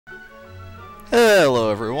Hello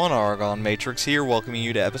everyone, ArgonMatrix here, welcoming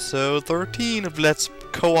you to episode 13 of Let's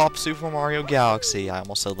Co-op Super Mario Galaxy. I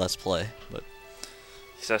almost said Let's Play, but...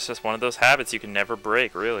 That's just one of those habits you can never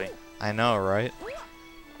break, really. I know, right?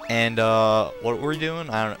 And, what were we doing?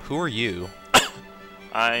 I don't know. Who are you?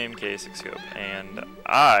 I'm K6Scope, and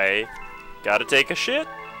I gotta take a shit.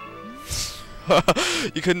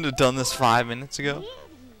 You couldn't have done this 5 minutes ago?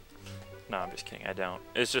 No, I'm just kidding, I don't.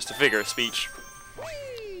 It's just a figure of speech.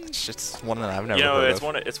 It's just one that I've never You know, heard it's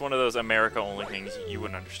of. it's one of those America-only things you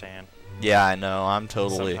wouldn't understand. Yeah, I know. I'm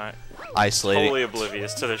totally isolated. Totally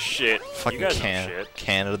oblivious to the shit. Fucking you guys know shit.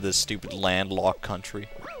 Canada, this stupid landlocked country.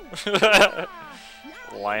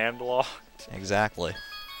 Landlocked. Exactly.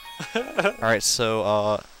 Alright,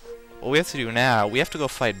 so, what we have to do now, we have to go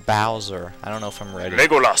fight Bowser. I don't know if I'm ready.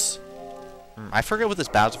 Legolas! I forget what this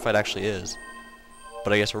Bowser fight actually is.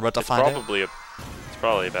 But I guess we're about to find out. It's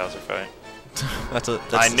probably a Bowser fight. that's a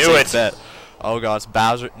I knew it! Bet. Oh god, it's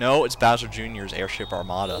Bowser. No, it's Bowser Jr.'s Airship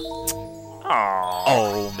Armada. Aww.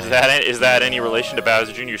 Oh, man. Is that any relation to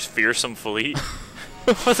Bowser Jr.'s fearsome fleet?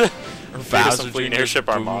 What's it? Bowser Fleet and Jr.'s Airship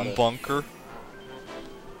Armada. Boom Bunker.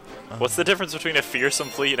 What's the difference between a fearsome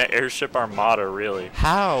fleet and an airship armada, really?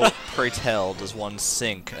 How, pray tell, does one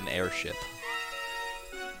sink an airship?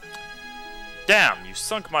 Damn, you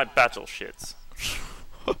sunk my battleships.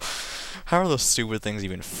 How are those stupid things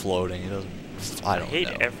even floating? It doesn't. I don't hate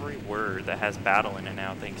know. every word that has battle in it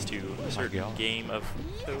now, thanks to a certain God. game of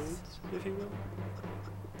codes, if you will.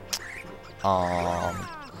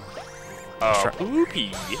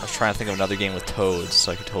 Oopie. I was trying to think of another game with toads,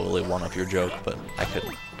 so I could totally one-up your joke, but I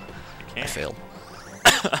couldn't. I failed.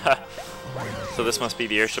 So this must be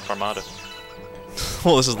the airship armada.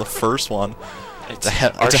 Well, this is the first one. It's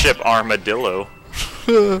our ship Armadillo.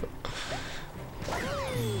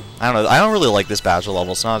 I don't know. I don't really like this Bowser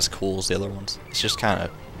level. It's not as cool as the other ones. It's just kind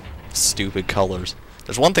of stupid colors.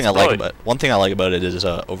 There's one thing I like about it is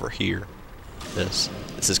over here. This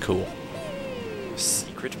is cool.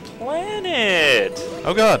 Secret planet.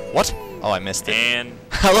 Oh god, what? Oh, I missed it. And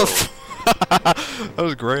hello. That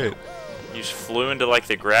was great. You just flew into like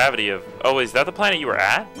the gravity of. Oh, is that the planet you were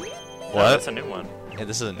at? What? No, that's a new one. Yeah,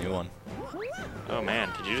 this is a new one. Oh man,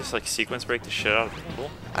 did you just like sequence break the shit out of people?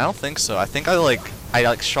 I don't think so. I think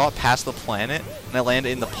I shot past the planet and I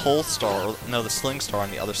landed in the pole star, or no, the sling star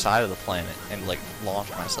on the other side of the planet and like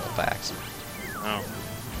launched myself back. Oh.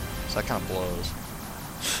 So that kind of blows.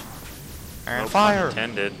 And No fire. pun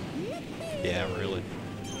intended. Yeah, really.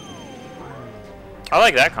 I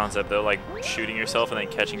like that concept though, like shooting yourself and then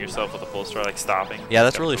catching yourself with a pole star, like stopping. Yeah,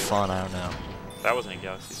 that's really fun. I don't know. That wasn't in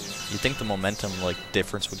Galaxies. You'd think the momentum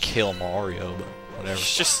difference would kill Mario, but whatever.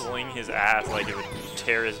 Just sling his ass like it would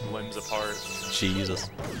tear his limbs apart. Jesus.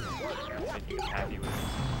 Making him happy with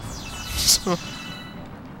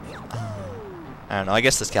I don't know. I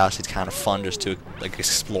guess this galaxy's kind of fun just to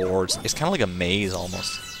explore. It's kind of like a maze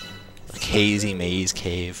almost, like hazy maze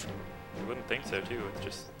cave. You wouldn't think so too. It's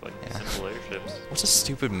just like simple airships. What's a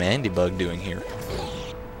stupid Mandybug doing here?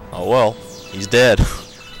 Oh well, he's dead.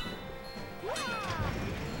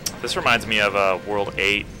 This reminds me of World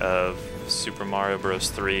 8 of Super Mario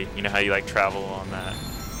Bros. 3. You know how you like travel on that?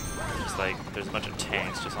 Just like there's a bunch of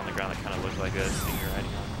tanks just on the ground that kind of look like this thing you're riding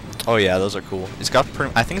on. Oh yeah, those are cool. I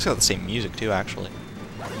think it's got the same music too, actually.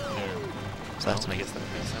 So that's I guess that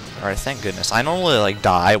makes sense. Alright, thank goodness. I normally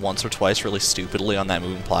die once or twice really stupidly on that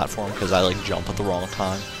moving platform because I jump at the wrong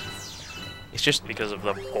time. It's just because of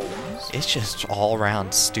the poles. It's just all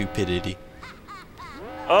around stupidity.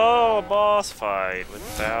 Oh, a boss fight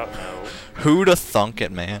without no. Who'da thunk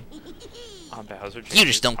it, man? On Bowser Jr. You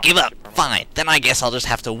just don't give up. Fine, then I guess I'll just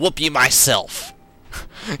have to whoop you myself.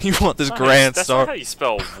 You want this grand That's star? not how you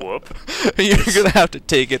spell whoop. You're gonna have to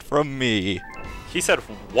take it from me. He said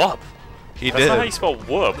whoop. He That's did. not how you spell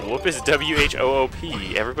whoop. Whoop is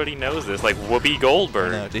W-H-O-O-P. Everybody knows this, like Whoopi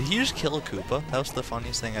Goldberg. No, did he just kill a Koopa? That was the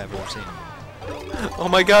funniest thing I've ever seen. Oh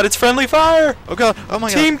my god, it's friendly fire! Oh god, oh my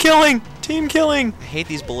god. Team killing! Team killing! I hate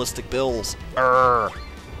these ballistic bills.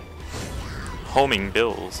 Homing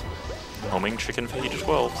bills. Homing chicken fajita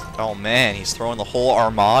 12s. Oh man, he's throwing the whole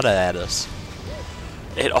armada at us.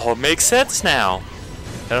 It all makes sense now.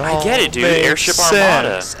 I get it, dude. Airship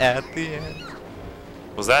Armada. At the end.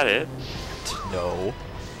 Was that it? No.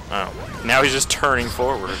 Oh. Now he's just turning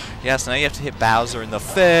forward. Yes, now you have to hit Bowser in the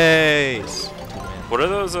face. What are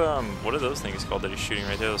those things called that he's shooting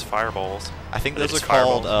right there? Those fireballs. I think those are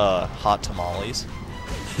called hot tamales.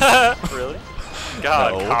 Really?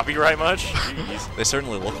 God, No. copyright much? Jeez. They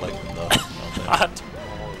certainly look like them though. Hot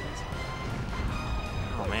tamales.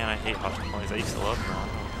 Oh man, I hate hot tamales. I used to love them.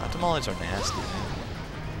 Hot tamales are nasty,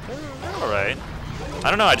 man. Alright. I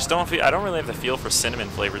don't know. I just don't feel. I don't really have the feel for cinnamon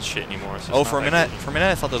flavored shit anymore. So Oh, for a minute,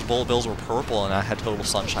 I thought those bullet bills were purple, and I had total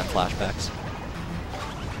sunshine flashbacks.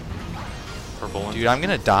 Purple ones. Dude, I'm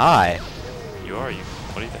gonna die. You are. You.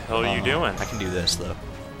 What the hell are you doing? I can do this though.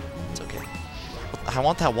 It's okay. I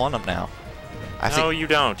want that one up now. No, you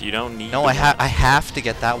don't. You don't need. No, I have to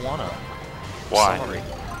get that one up. Why? Sorry.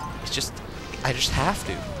 It's just, I just have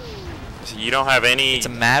to. So you don't have any. It's a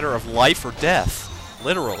matter of life or death,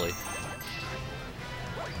 literally.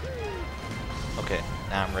 Okay,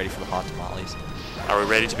 now I'm ready for the hot tamales. Are we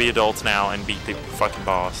ready to be adults now and beat the fucking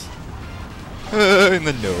boss? In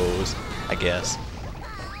the nose, I guess.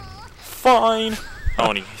 Fine. Oh,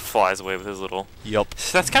 and he flies away with his little. Yup.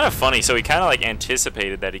 That's kind of funny. So he kind of like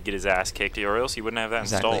anticipated that he'd get his ass kicked, or else he wouldn't have that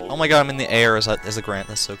installed. Oh my god, I'm in the air as a Grant.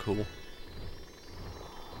 That's so cool.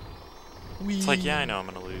 Whee. It's like, yeah, I know I'm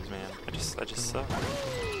gonna lose, man. I just suck.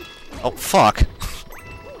 Oh fuck.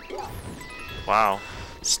 Wow.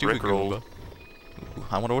 Stupid Rickrolled. Goomba. Ooh,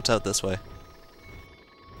 I wonder what's out this way.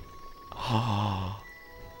 Oh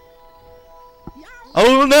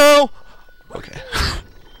no! Okay.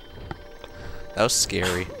 That was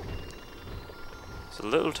scary. It's a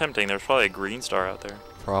little tempting. There's probably a green star out there.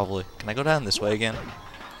 Probably. Can I go down this way again?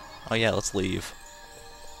 Oh yeah, let's leave.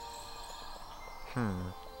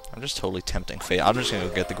 I'm just totally tempting fate. I'm just gonna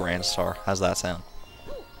go get the grand star. How's that sound?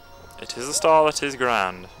 It is a star, it is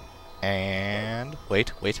grand. And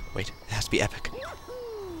wait. It has to be epic.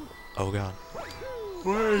 Oh god.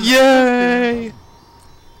 Yay!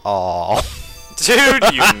 Aw. Dude,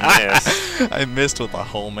 you missed. I missed with a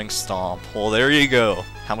homing stomp. Well, there you go.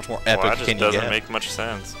 How much more epic Well, that can just you doesn't get? make much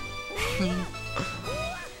sense.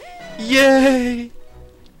 Yay!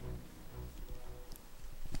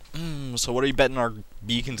 So what are you betting our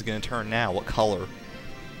beacon's gonna turn now? What color?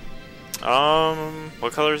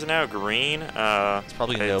 What color is it now? Green? It's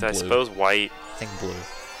probably gonna go blue. I suppose white. I think blue.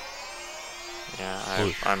 Yeah,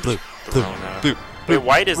 Blue. I'm Blue. just throwing that out. Blue. Wait,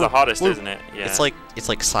 white is the hottest, Blue. isn't it? Yeah. It's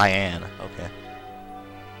like cyan. Okay.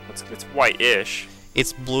 It's white-ish.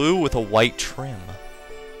 It's blue with a white trim.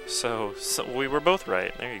 So we were both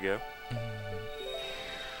right. There you go.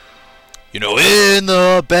 You know, in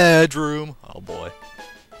the bedroom. Oh boy.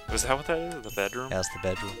 Is that what that is? The bedroom? Yeah, that's the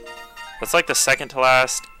bedroom. That's like the second to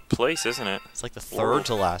last place, isn't it? It's like the third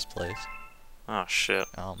to last place. Oh shit.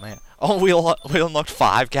 Oh man. Oh, we unlocked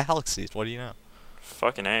 5 galaxies. What do you know?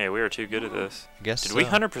 Fucking A, we were too good at this. I guess. Did we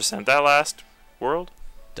 100% that last world?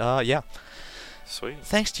 Yeah. Sweet.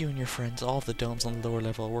 Thanks to you and your friends, all of the domes on the lower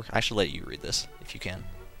level work. I should let you read this if you can.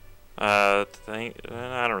 I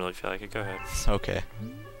don't really feel like it. Go ahead. Okay.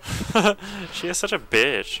 She has such a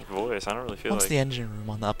bitch voice. I don't really feel Once like. the engine room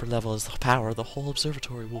on the upper level is the power, the whole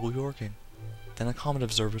observatory will be working. Then the common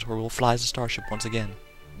observatory will fly as a starship once again.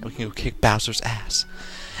 And we can go kick Bowser's ass.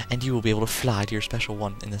 And you will be able to fly to your special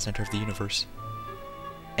one in the center of the universe.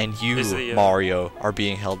 And you, Mario, are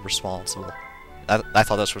being held responsible. I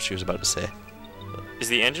thought that's what she was about to say. Is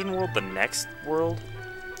the engine world the next world?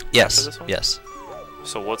 Yes. After this one? Yes.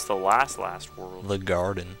 So what's the last world? The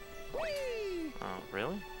garden. Oh,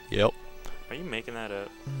 really? Yep. Are you making that up?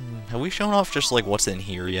 Have we shown off just like what's in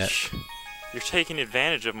here yet? You're taking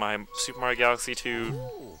advantage of my Super Mario Galaxy 2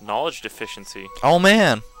 knowledge deficiency. Oh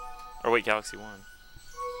man. Or wait, Galaxy 1.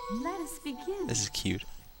 Let us begin. This is cute.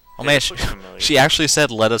 Oh Yeah, man, this looks familiar. she actually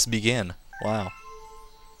said, "Let us begin." Wow.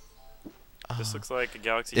 This looks like a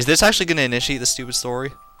Galaxy. Is this actually going to initiate the stupid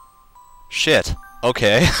story? Shit.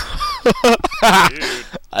 Okay. Dude,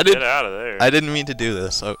 get out of there. I didn't mean to do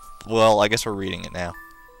this. Oh, well, I guess we're reading it now.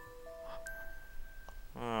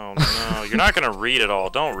 Oh no, you're not gonna read it all.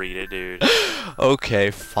 Don't read it, dude.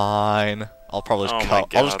 Okay, fine. I'll probably just Oh my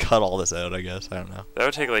cut. I'll just God. cut all this out. I guess. I don't know. That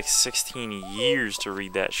would take like 16 years to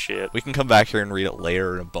read that shit. We can come back here and read it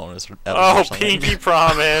later in a bonus. Oh, pinky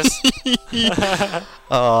promise.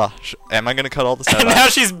 Am I gonna cut all this out? And now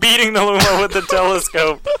she's beating the Luma with the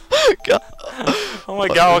telescope. God. Oh my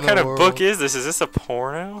god, what kind of book is this? Is this a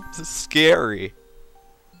porno? This is scary.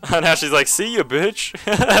 And now she's like, see ya, bitch.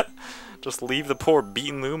 Just leave the poor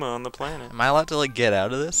beaten Luma on the planet. Am I allowed to like get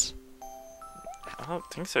out of this? I don't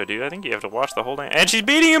think so, dude. I think you have to watch the whole thing. And she's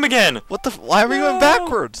beating him again! What the? Why are we going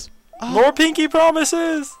backwards? More pinky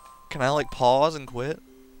promises! Can I like pause and quit?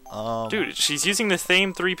 Dude, she's using the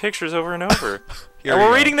same 3 pictures over and over. Here And we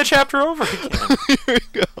we're go. reading the chapter over again. Here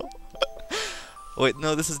we go. Wait,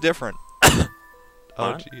 no, this is different. Oh,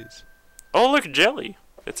 What? jeez. Oh, look, Jelly.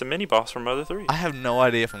 It's a mini boss from Mother 3. I have no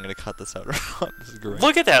idea if I'm gonna cut this out or not. This is great.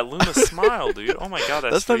 Look at that Luma smile, dude. Oh my god,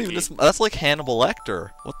 that's not freaky. even. That's like Hannibal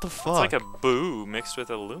Lecter. What the fuck? It's like a boo mixed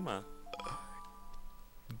with a Luma.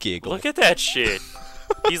 Giggle. Look at that shit.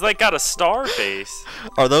 He's like got a star face.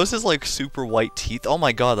 Are those his like super white teeth? Oh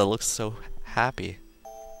my god, that looks so happy.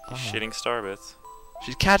 He's shitting star bits.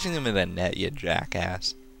 She's catching them in a net, you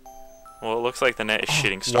jackass. Well, it looks like the net is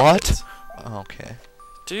shitting star What? bits. Okay.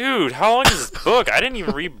 Dude, how long is this book? I didn't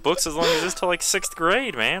even read books as long as this till like 6th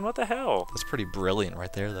grade, man. What the hell? That's pretty brilliant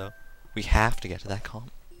right there, though. We have to get to that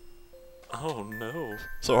comp. Oh no.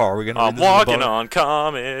 So are we gonna? I'm read this as a walking bonus? on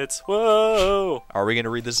comets. Whoa. Are we gonna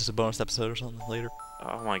read this as a bonus episode or something later?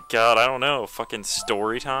 Oh my god, I don't know. Fucking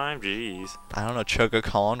story time? Jeez. I don't know. Choco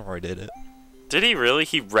Conroy did it. Did he really?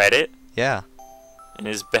 He read it Yeah. in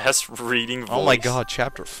his best reading voice? Oh my god,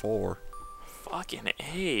 chapter 4. Fucking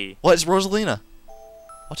A. What is Rosalina?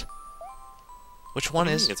 What? Which one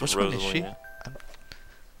is? It's Which one is she? Rosalina.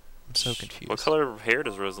 I'm so confused. What color of hair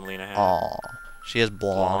does Rosalina have? Aw, she has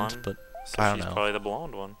blonde, but So I don't she's know. probably the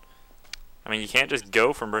blonde one. I mean, you can't just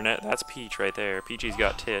go from brunette. That's Peach right there. Peachy's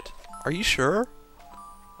got tit. Are you sure?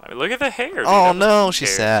 I mean, look at the hair. Dude. Oh That no, was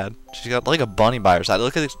she's hair. sad. She's got like a bunny by her side.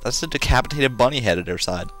 Look at this. That's a decapitated bunny head at her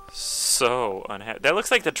side. So unhappy. That looks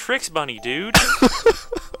like the Trix bunny, dude.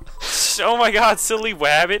 Oh my god, silly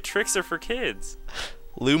wabbit. Tricks are for kids.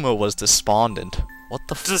 Luma was despondent. What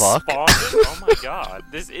the fuck? Despondent? Oh my god.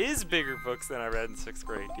 This is bigger books than I read in 6th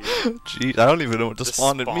grade, dude. Jeez, I don't even know what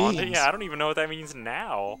despondent means. Yeah, I don't even know what that means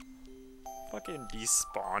now. Fucking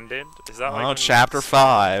despondent? Is that like Oh, when you- chapter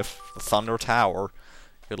 5, the Thunder Tower.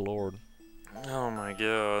 Good lord. Oh my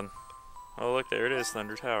god. Oh look, there it is,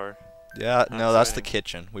 Thunder Tower. Yeah, no, that's the right.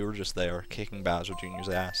 kitchen. We were just there, kicking Bowser Jr.'s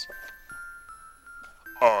ass.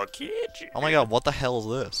 Oh, kitchen. Oh my god, what the hell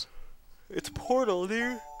is this? It's Portal,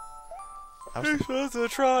 dude. I was- supposed to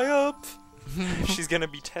triumph. She's gonna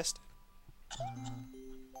be tested.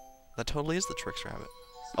 That totally is the Trix Rabbit.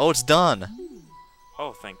 Oh, it's done.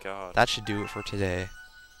 Oh, thank god. That should do it for today.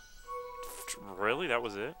 Really? That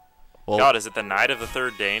was it? Well, God, is it the night of the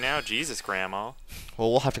 3rd day now? Jesus, Grandma. well,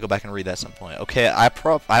 we'll have to go back and read that at some point. Okay, I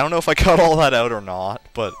don't know if I cut all that out or not,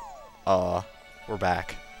 but we're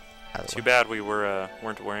back. Either Too way. bad we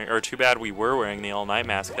weren't wearing, or too bad we were wearing the all-night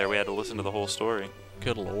mask there. We had to listen to the whole story.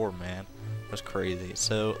 Good lord, man. That was crazy.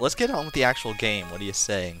 So, let's get on with the actual game. What are you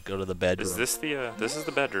saying? Go to the bedroom. Is this the, this is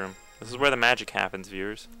the bedroom. This is where the magic happens,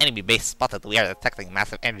 viewers. Enemy base spotted. We are detecting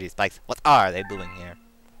massive energy spikes. What are they doing here?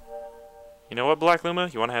 You know what, Black Luma?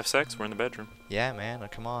 You want to have sex? We're in the bedroom. Yeah, man.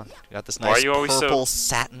 Come on. We got this Why are nice you always so- purple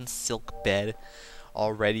satin silk bed,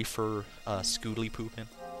 all ready for scootly pooping.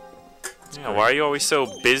 Yeah, why are you always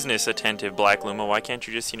so business attentive, Black Luma? Why can't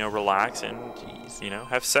you just, relax and, Jeez.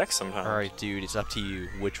 have sex sometimes? All right, dude. It's up to you.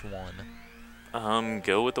 Which one?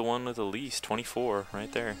 Go with the one with the least, 24, right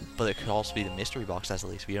there. But it could also be the mystery box. That's the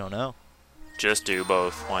least. We don't know. Just do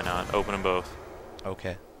both. Why not? Open them both.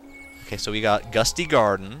 Okay. Okay. So we got Gusty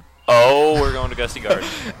Garden Oh, we're going to Gusty Garden.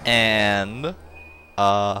 and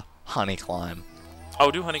Honey Climb.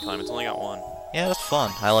 Oh, do Honey Climb. It's only got one. Yeah, that's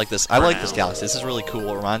fun. I like this. I like this Galaxy. This is really cool.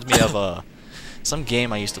 It reminds me of some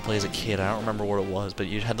game I used to play as a kid. I don't remember what it was, but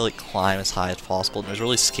you had to like climb as high as possible, and it was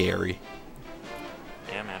really scary.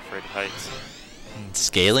 Yeah, man. Afraid of heights. And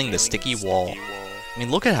scaling the sticky wall. I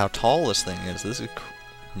mean, look at how tall this thing is. This is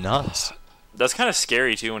nuts. That's kind of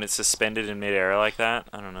scary, too, when it's suspended in midair like that.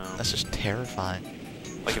 I don't know. That's just terrifying.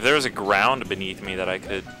 Like, if there was a ground beneath me that I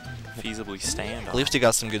could feasibly stand At on. least you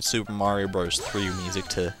got some good Super Mario Bros. 3 music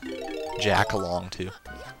to jack along to.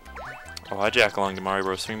 Oh, I jack along to Mario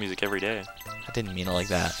Bros. 3 music every day. I didn't mean it like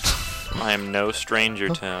that. I am no stranger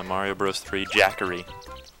to Mario Bros. 3 jackery.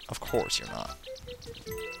 Of course you're not.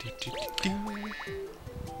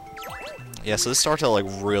 Yeah, so this starts out like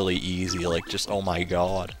really easy, like just oh my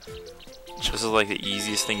god. This is like the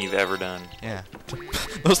easiest thing you've ever done. Yeah.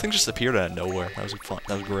 Those things just appeared out of nowhere. That was fun.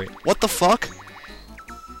 That was great. What the fuck?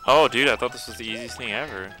 Oh, dude, I thought this was the easiest thing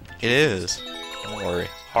ever. It is. Don't worry.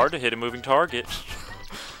 Hard to hit a moving target.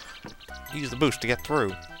 Use the boost to get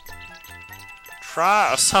through.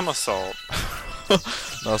 Try a somersault. No,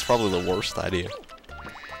 that's probably the worst idea.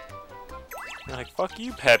 Like, fuck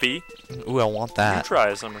you, Peppy. Ooh, I want You that. try a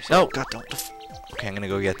No, somersault. god, don't. Okay, I'm gonna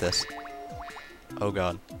go get this. Oh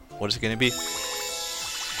god. What is it gonna be?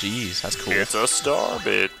 Jeez, that's cool. It's a star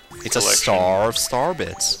bit. It's a collection. star of star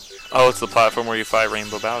bits. Oh, it's the platform where you fight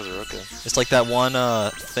Rainbow Bowser. Okay. It's like that one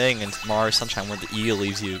thing in Mario Sunshine where the eel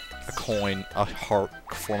leaves you a coin, a heart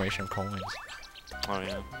formation of coins. Oh,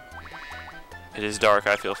 yeah. It is dark,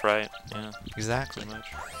 I feel fright. Yeah, Exactly. pretty much.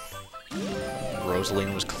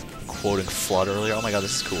 Rosaline was quoting Flood earlier. Oh my god,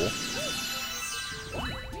 this is cool.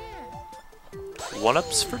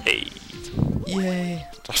 1-ups for days. Yay.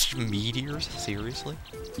 Just meteors? Seriously?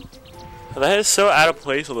 That is so out of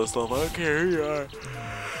place on this level. I don't care who you are.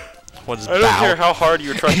 What is I don't care how hard you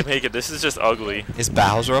were trying to make it. This is just ugly. Is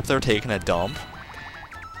Bowser up there taking a dump?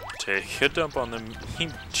 Take a dump on them. He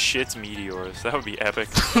shits meteors. That would be epic.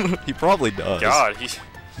 He probably does. God, he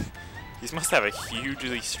must have a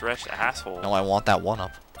hugely stretched asshole. No, I want that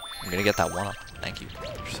one-up. I'm gonna get that one-up. Thank you.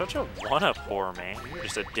 You're such a one-up whore, man. You're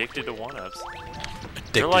just addicted to one-ups.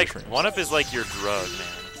 Addicted You're like, to shrooms. one-up is like your drug, man.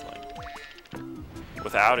 It's like,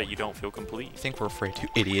 without it, you don't feel complete. I think we're afraid two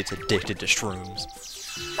idiots addicted to shrooms.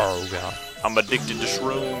 Oh, God. I'm addicted to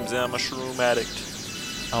shrooms. I'm a shroom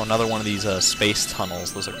addict. Oh, another one of these space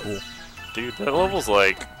tunnels. Those are cool. Dude, that level's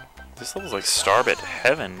like... This level's like Starbit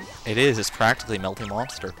heaven. It is. It's practically Melty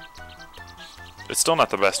Monster. It's still not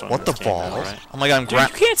the best one. What in the this game, balls? though, right? Oh my God, I'm Dude,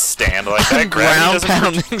 you can't stand like that. I'm Gravity ground doesn't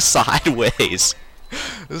pounding sideways.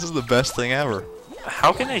 This is the best thing ever.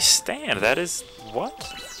 How can they stand? That is...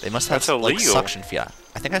 What? They must have That's like illegal. suction feet.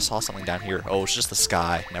 I think I saw something down here. Oh, it's just the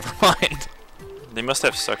sky. Never mind. They must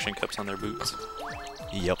have suction cups on their boots.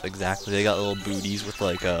 Yep, exactly. They got little booties with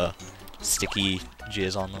like sticky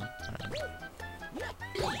jizz on them.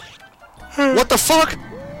 What the fuck?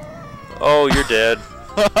 Oh, you're dead.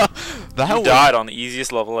 That You was, died on the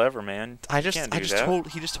easiest level ever, man. I You just can't do that.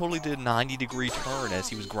 he just totally did a 90-degree turn as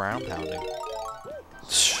he was ground pounding.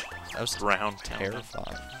 That was Round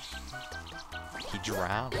terrifying. He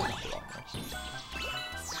drowned.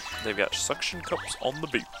 They've got suction cups on the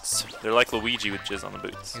boots. They're like Luigi with jizz on the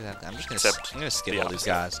boots. Exactly. I'm Except gonna skip the all these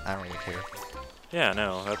guys. I don't really care. Yeah,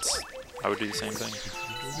 no, that's... I would do the same thing.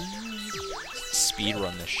 Speed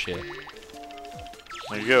run this shit.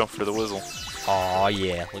 There you go, for the whizzle. Aw,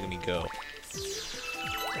 yeah. Look at me go.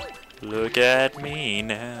 Look at me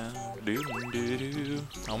now. Doo doo doo.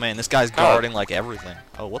 Oh man, this guy's guarding like everything.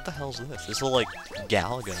 Oh, what the hell's this? This is like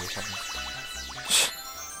Galaga or something.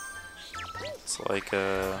 It's like,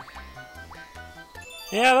 yeah,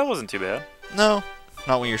 that wasn't too bad. No,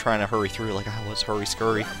 not when you're trying to hurry through. Like I was hurry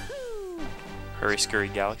scurry. Hurry Scurry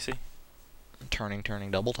Galaxy. Turning,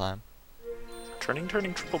 double time. Turning,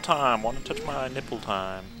 triple time. Want to touch my nipple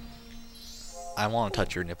time. I want to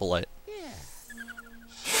touch your nipple light.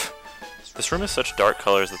 This room is such dark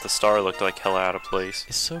colors that the star looked like hella out of place.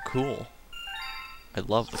 It's so cool. I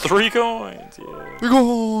love the 3 coins, yeah.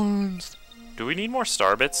 coins. Do we need more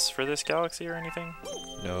star bits for this galaxy or anything?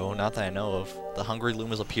 No, not that I know of. The hungry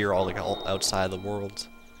Lumas appear all outside the world.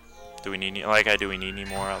 Do we need any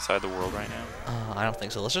more outside the world right now? I don't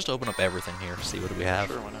think so. Let's just open up everything here. See what do we have.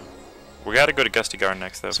 Sure, why not? We gotta go to Gusty Garden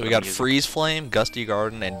next, though. So for we the got music. Freeze Flame, Gusty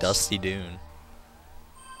Garden, and Dusty Dune.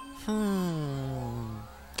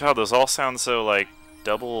 God, those all sound so like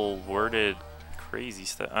double-worded, crazy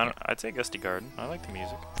stuff. I'd say Gusty Garden. I like the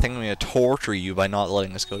music. I think I'm gonna torture you by not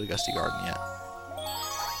letting us go to Gusty Garden yet.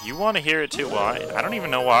 You want to hear it too? Well, I don't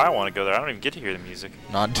even know why I want to go there. I don't even get to hear the music.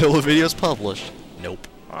 Not until the video's published. Nope.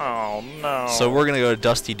 Oh no. So we're gonna go to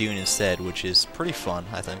Dusty Dune instead, which is pretty fun,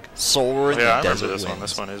 I think. Soar in yeah, I the remember desert this one.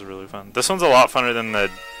 winds. This one is really fun. This one's a lot funner than the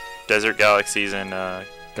Desert Galaxies in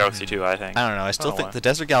Galaxy 2, I think. I don't know. I still know think why. the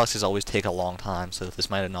Desert Galaxies always take a long time, so this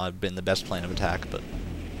might have not been the best plan of attack, but.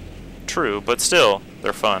 True, but still,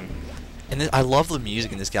 they're fun. And I love the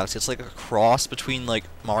music in this Galaxy. It's like a cross between like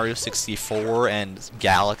Mario 64 and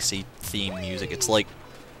Galaxy theme music. It's like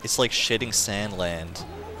shitting Sandland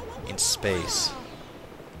in space.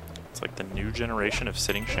 It's like the new generation of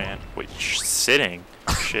sitting shitting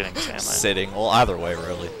Sandland. Sitting. Well, either way,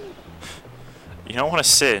 really. You don't want to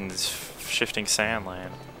sit in this shifting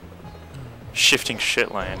Sandland. Shifting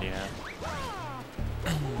shitland, yeah.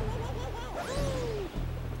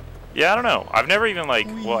 Yeah, I don't know. I've never even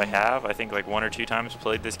I have. I think like 1 or 2 times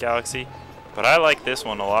played this Galaxy. But I like this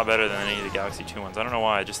one a lot better than any of the Galaxy 2 ones. I don't know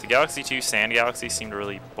why. Just the Galaxy 2 Sand Galaxy seemed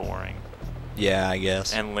really boring. Yeah, I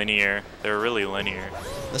guess. And linear. They're really linear.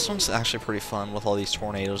 This one's actually pretty fun with all these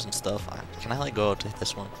tornadoes and stuff. Can I go to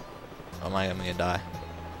this one? Oh my, I'm gonna die.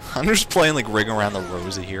 I'm just playing like Ring Around the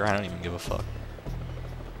Rosie here. I don't even give a fuck.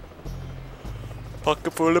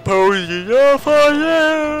 Pocket full of posy, oh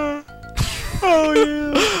yeah! Oh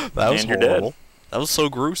yeah! That was And you're horrible. dead. That was so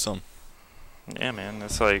gruesome. Yeah, man.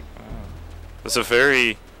 It's like... it's a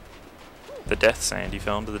very... The Death Sand. You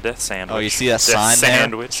fell into the Death Sandwich. Oh, you see that Death sign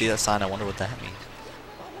Sandwich. there? See that sign? I wonder what that means.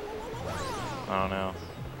 I don't know.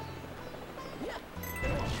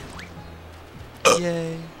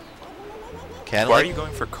 Yay. Okay, Why are you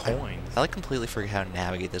going for coins? I like completely forget how to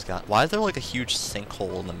navigate this guy. Why is there like a huge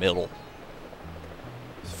sinkhole in the middle?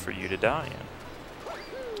 It's for you to die in.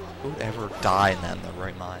 Who would ever die in that in their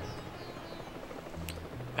right mind?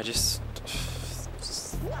 I just...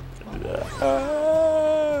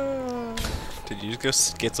 Did you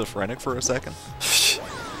just go schizophrenic for a second?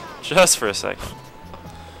 Just for a second.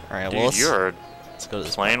 Alright, Dude, well, you're Let's go to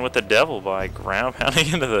this. Playing with the devil by ground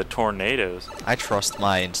pounding into the tornadoes. I trust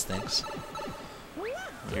my instincts.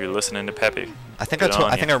 You're listening to Pepe. I think Good on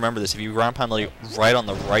I think you. I remember this. If you ground pound like right on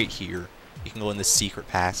the right here, you can go in this secret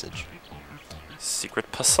passage.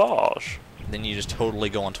 Secret passage. Then you just totally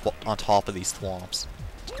go on top of these thwomps.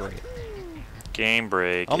 It's great. Game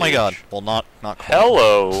break. Oh my god. Well, not quite.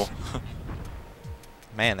 Hello.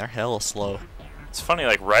 Man, they're hella slow. It's funny,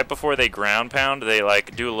 like right before they ground pound, they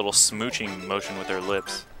like do a little smooching motion with their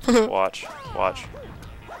lips. Watch.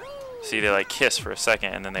 See, they like kiss for a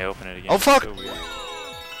second and then they open it again. Oh fuck! It's so weird.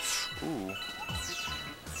 Ooh.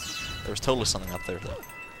 There was totally something up there though.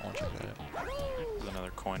 I want to check that out. There's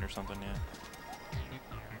another coin or something, yeah.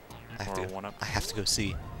 Or a one up. I have to go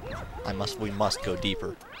see. We must go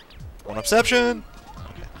deeper. One-upception!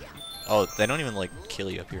 Okay. Oh, they don't even like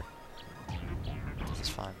kill you up here. This is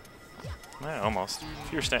fine. Yeah, almost.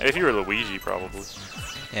 If you were Luigi, probably.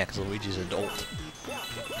 Yeah, because Luigi's adult.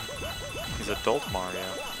 He's adult Mario.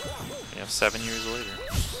 Yeah, 7 years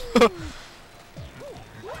later.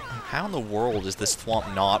 How in the world is this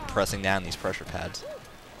thwomp not pressing down these pressure pads?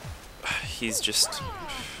 He's just...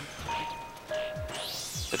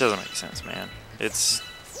 It doesn't make sense, man. It's...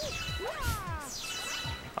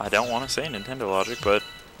 I don't want to say Nintendo logic, but...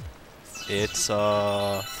 It's,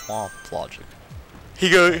 thwomp logic.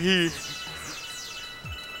 He...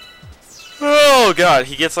 Oh, God,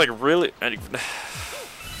 he gets, like, really...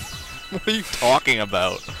 What are you talking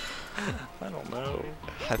about? I don't know.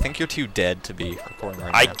 I think you're too dead to be recording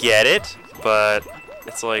right I now. get it, but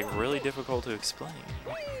it's, like, really difficult to explain.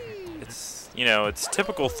 It's, you know, it's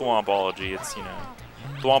typical thwompology. It's, you know...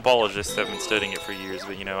 Thwompologists have been studying it for years,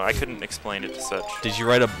 but, you know, I couldn't explain it to such... Did you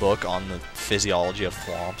write a book on the physiology of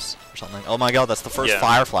thwomps or something? Oh my god, that's the first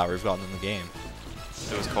fire flower we've gotten in the game.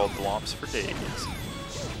 It was called Thwomps for Days.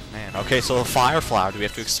 Man, okay, so a fire flower, do we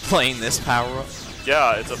have to explain this power-up?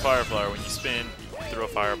 Yeah, it's a fire flower. When you spin, you throw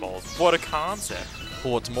fireballs. What a concept!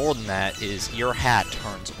 Well, what's more than that is your hat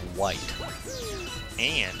turns white.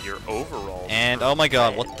 And your overalls. And, turn oh my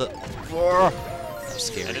god, red. what the... I'm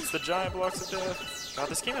scared. And it's the giant blocks of death. God,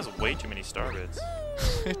 this game has way too many star bits.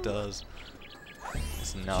 It does.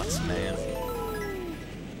 It's nuts, man.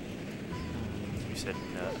 You said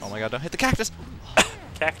nuts. Oh my god, don't hit the cactus!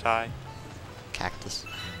 Cacti. Cactus.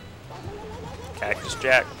 Cactus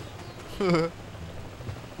Jack. Oh,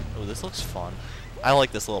 this looks fun. I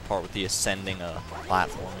like this little part with the ascending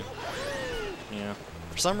platforming. Yeah.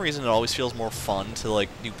 For some reason, it always feels more fun to like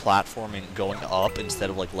do platforming going up instead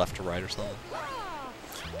of like left to right or something.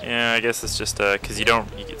 Yeah, I guess it's just because you don't.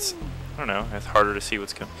 I don't know. It's harder to see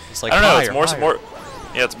what's coming. It's like I don't know. higher, It's more.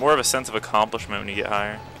 higher. Yeah, it's more of a sense of accomplishment when you get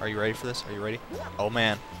higher. Are you ready for this? Are you ready? Oh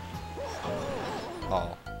man.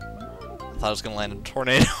 Oh. I thought I was gonna land in a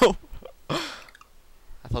tornado.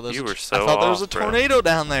 I thought there was there was a tornado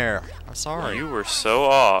down there. I'm sorry. You were so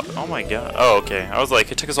off. Oh my god. Oh, okay. I was like,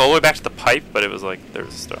 it took us all the way back to the pipe, but it was like there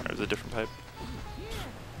was a star. It was a different pipe.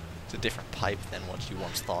 It's a different pipe than what you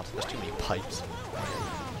once thought. There's too many pipes.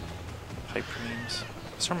 Pipe dreams.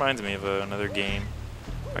 This reminds me of another game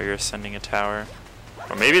where you're ascending a tower.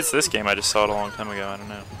 Or maybe it's this game. I just saw it a long time ago. I don't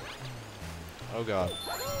know. Oh god.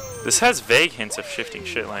 This has vague hints of shifting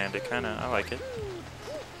shitland. It kind of, I like it.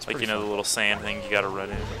 It's like, you know, fun. the little sand thing you gotta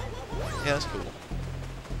run in. Yeah, that's cool.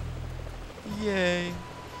 Yay.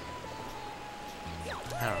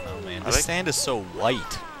 I don't know, man. This sand is so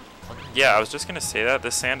white. Yeah, I was just gonna say that.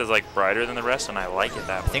 This sand is like brighter than the rest, and I like it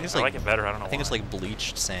that way. I think it's like, I like it better. I don't know I think why. it's like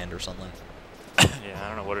bleached sand or something. Yeah, I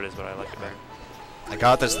don't know what it is, but I like it better. I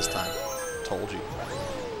got this time. Told you.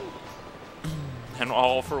 And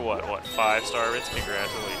all for what? What, 5-star bits?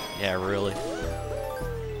 Congratulations. Yeah, really.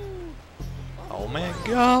 Oh my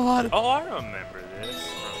god. Oh, I remember this.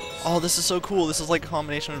 Oh, this is so cool. This is like a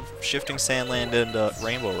combination of Shifting Sandland and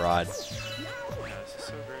Rainbow Ride. Yeah, this is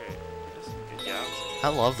so great. This is a good galaxy. I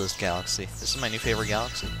love this galaxy. This is my new favorite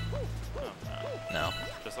galaxy. Oh, no. No.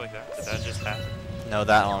 Just like that? Did that just happen? No,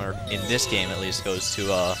 that honor, in this game at least, goes to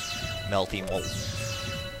Melty Molt.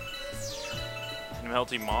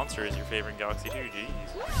 Melty Monster is your favorite galaxy too, jeez.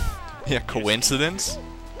 Yeah, coincidence?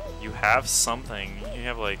 You have something. You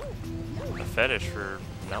have like a fetish for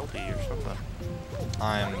Melty or something.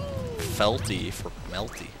 I'm felty for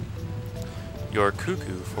Melty. You're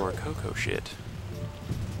cuckoo for cocoa shit.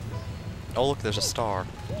 Oh look, there's a star.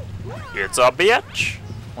 It's a bitch!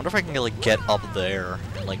 Wonder if I can like get up there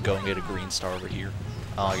and like go and get a green star over here.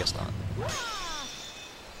 Oh, I guess not.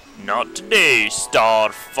 Not today,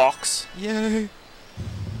 Star Fox. Yay!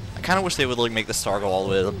 I kind of wish they would like make the star go all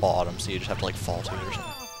the way to the bottom, so you just have to like fall to it or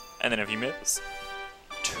something. And then if you miss,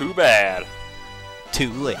 too bad.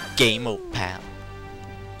 Too late. Game over, pal.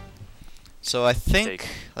 So I think Take.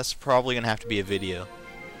 that's probably gonna have to be a video.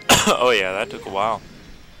 Oh yeah, that took a while.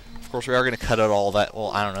 Of course, we are gonna cut out all that.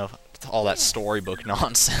 Well, I don't know, all that storybook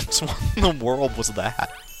nonsense. What in the world was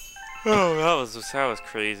that? Oh, that was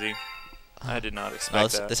crazy. I did not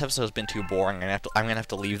expect that. This episode has been too boring. I'm gonna have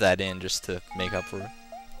to leave that in just to make up for it.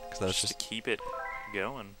 Cause that's Just to keep it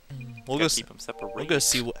going. We'll Gotta go. keep them separate. We'll go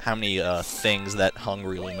see how many things that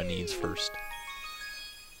Hungry Luma needs first.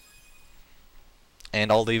 And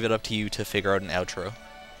I'll leave it up to you to figure out an outro.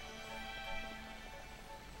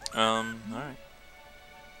 Alright.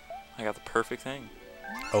 I got the perfect thing.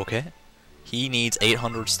 Okay. He needs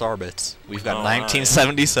 800 star bits. We've got Oh,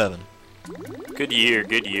 1977. Good year,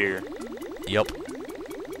 good year. Yup.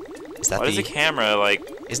 Is that Why does the camera, like...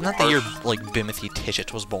 Isn't that the year, like, Bimothy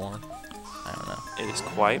Tishit was born? I don't know. It is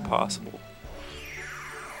quite possible.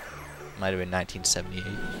 Might have been 1978.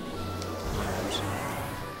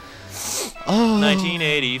 Oh,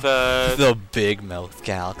 1985. the Big Mouth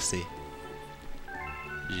Galaxy.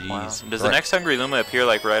 Jeez. Wow. Does the next Hungry Luma appear,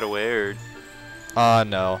 like, right away, or...?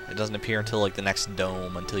 No. It doesn't appear until, like, the next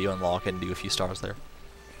dome, until you unlock it and do a few stars there.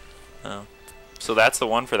 Oh. So that's the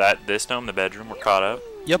one for this dome, the bedroom. We're caught up.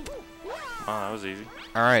 Yep. Oh, that was easy.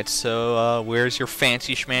 Alright, so, where's your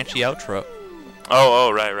fancy schmancy outro?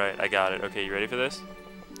 Oh, right. I got it. Okay, you ready for this?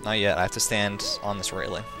 Not yet. I have to stand on this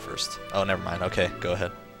railing first. Oh, never mind. Okay, go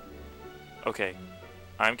ahead. Okay.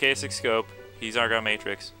 I'm K6 Scope. He's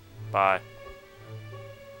ArgonMatrix. Bye.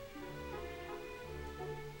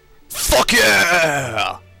 Fuck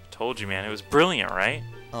yeah! Told you, man. It was brilliant, right?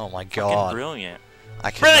 Oh my Fucking god. brilliant. I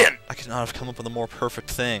could not have come up with a more perfect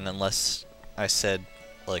thing unless I said,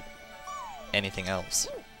 like, anything else.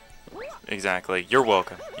 Exactly. You're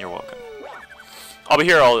welcome. You're welcome. I'll be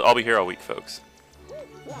here all week, folks.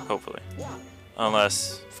 Hopefully.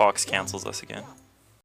 Unless Fox cancels us again.